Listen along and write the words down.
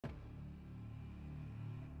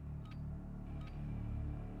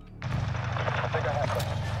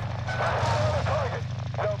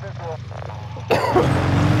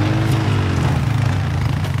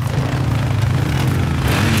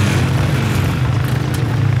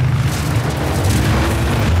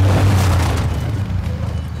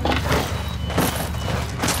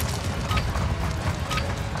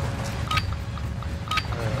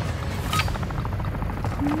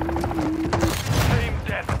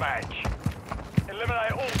deathmatch.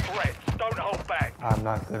 Eliminate all threats. Don't hold back. I'm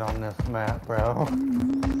not good on this map, bro.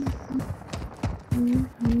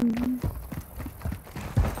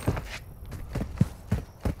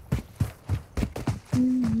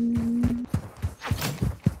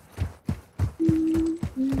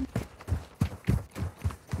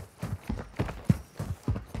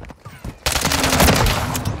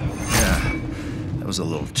 That was a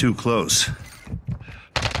little too close.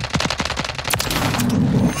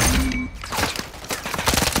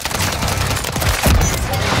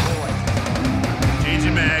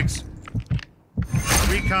 Changing mags.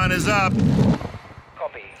 Recon is up.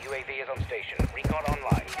 Copy. UAV is on station. Recon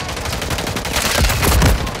online.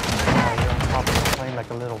 Oh, you're on top of the plane like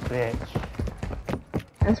a little bitch.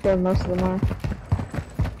 That's where most of them are.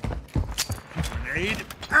 Grenade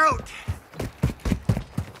out.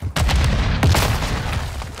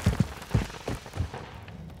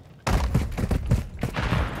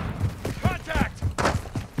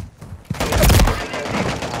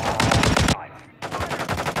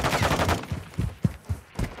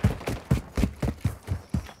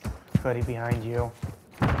 Cuddy behind you.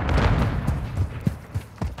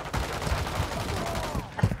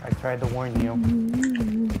 I tried to warn you.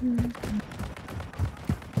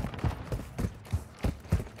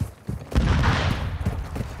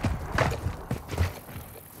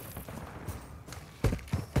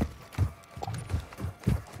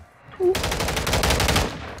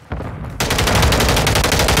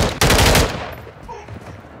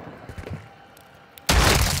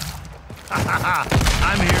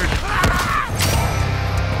 I'm here.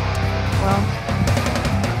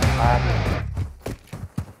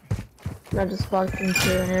 Well, I just walked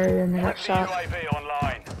into an area and I got shot. UAV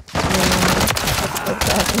online.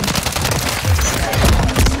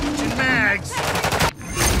 Changing mags.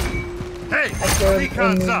 Hey, I killed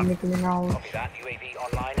recon's up. Nicki Minaj. Copy that. UAV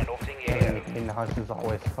online and orbiting the area. In the house is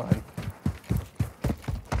always fun.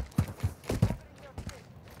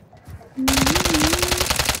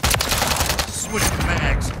 Switch the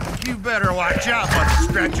mags. You better watch out, mother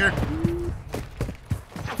stretcher.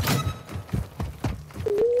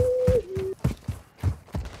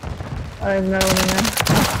 There's no one in there.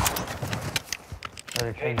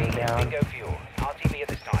 They're changing UAV down. bingo fuel. RTB at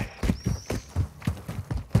this time.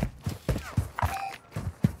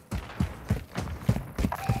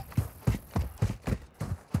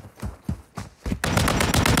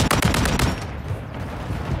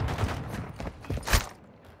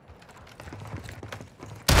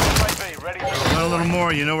 UAV ready to Want a little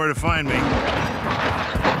more, you know where to find me.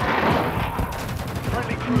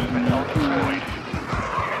 friendly cruise missile deployed.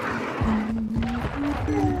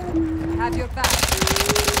 Have your back.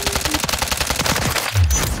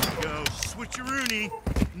 Go, switcheroony.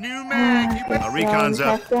 New mag. Recon's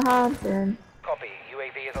up. Copy.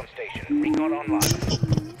 UAV is on station. Recon online.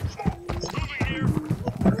 Moving here.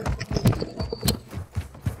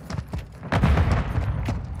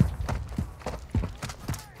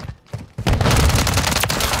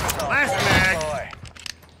 Last mag.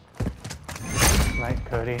 Night,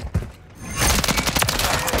 Cody.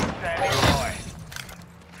 Standing by.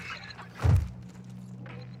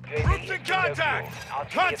 UAV Troops in is bingo contact. fuel. RTB Oh,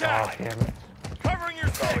 is Contact. online. damn it. Covering your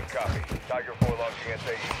solid copy. Tiger 4 launching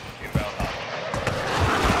SA. Inbound hot.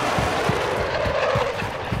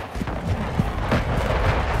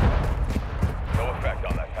 No effect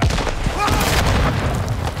on that pass.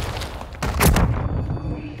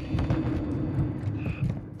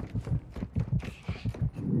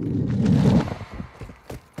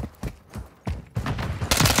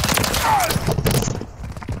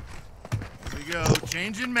 Here we go.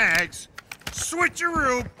 Changing mags.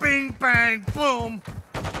 Switcheroo. Bing, bang, boom.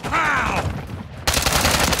 Pow!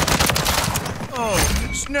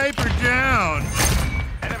 Oh, sniper down.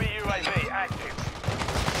 Enemy UAV active.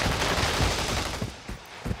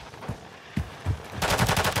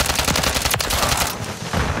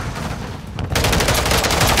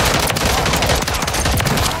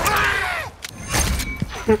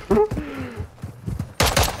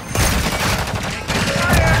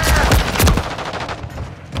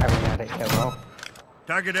 Having had it, ammo.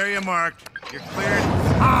 Target area marked. You're cleared.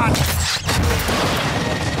 Hot!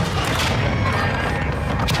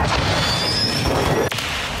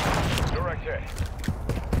 Direct hit.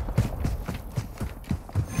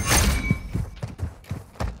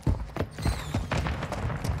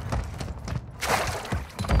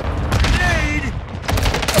 Grenade!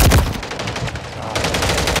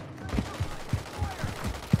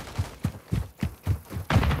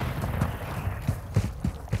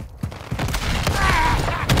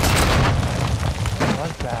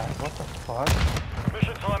 What's that? What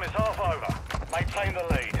in the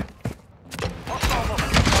lead.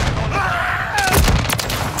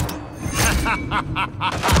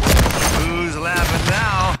 Who's laughing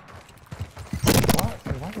now?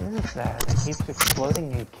 What is that? It keeps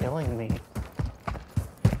exploding and killing me.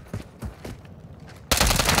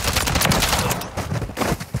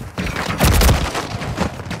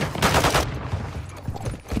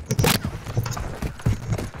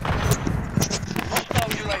 Hostile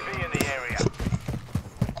UAV in the area.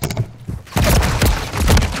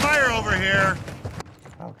 Fire over here.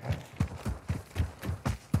 Okay.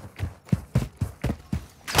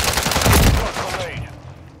 Lost the lead.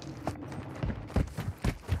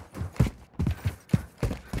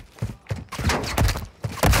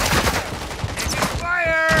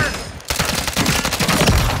 Fire!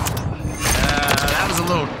 That was a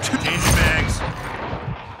little too change bags.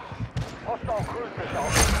 Hostile cruise missile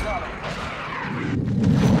running.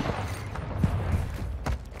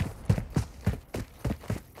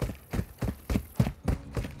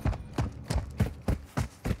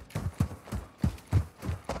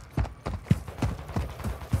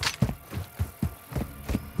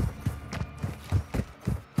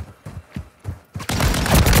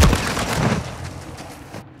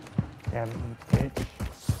 Damn you, bitch.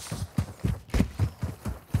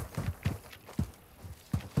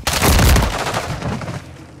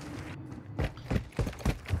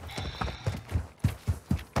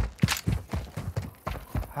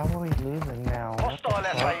 How are we losing now? What the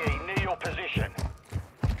Hostile fuck? SAE near your position.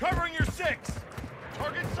 Covering your 6.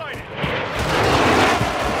 Target sighted.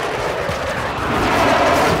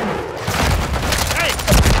 Hey!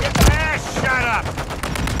 Get the ass shot up!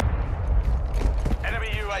 Enemy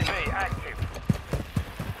UAV active.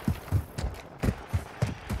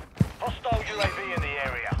 Hostile UAV in the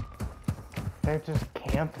area. They're just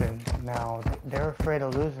camping now. They're afraid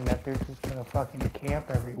of losing that. They're just gonna fucking camp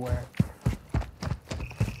everywhere.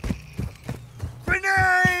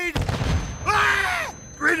 Grenade! Ah!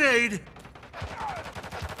 Grenade!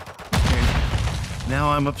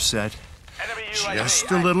 Now I'm upset. Enemy UAV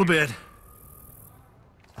Just a little bit.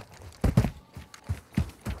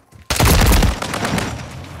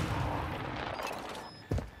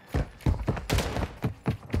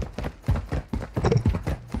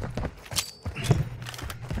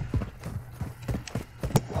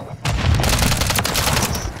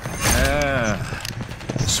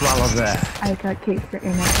 Swallow that. I got kicked for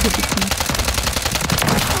inactivity.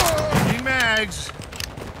 Need mags.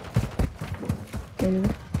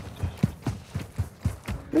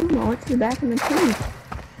 No, it's the back of the tree.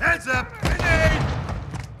 Heads up! Grenade!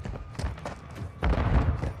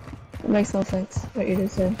 It makes no sense what you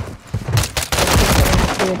just said.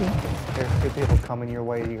 Inactivity. There's 2 people coming your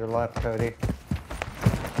way to your left, Cody.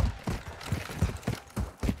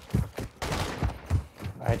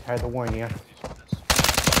 I tried to warn you.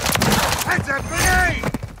 Heads up!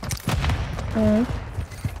 Grenade!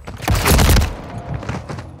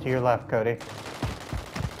 To your left, Cody.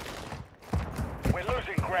 We're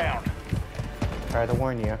losing ground. Tried to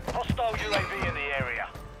warn you. Hostile UAV in the area.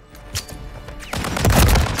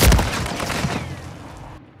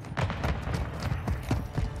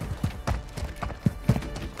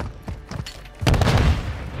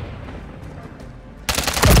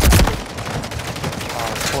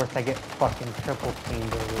 Of course, I get fucking triple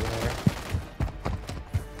teamed over there.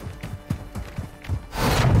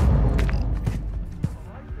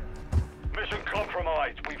 Mission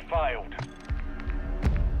compromised. We failed.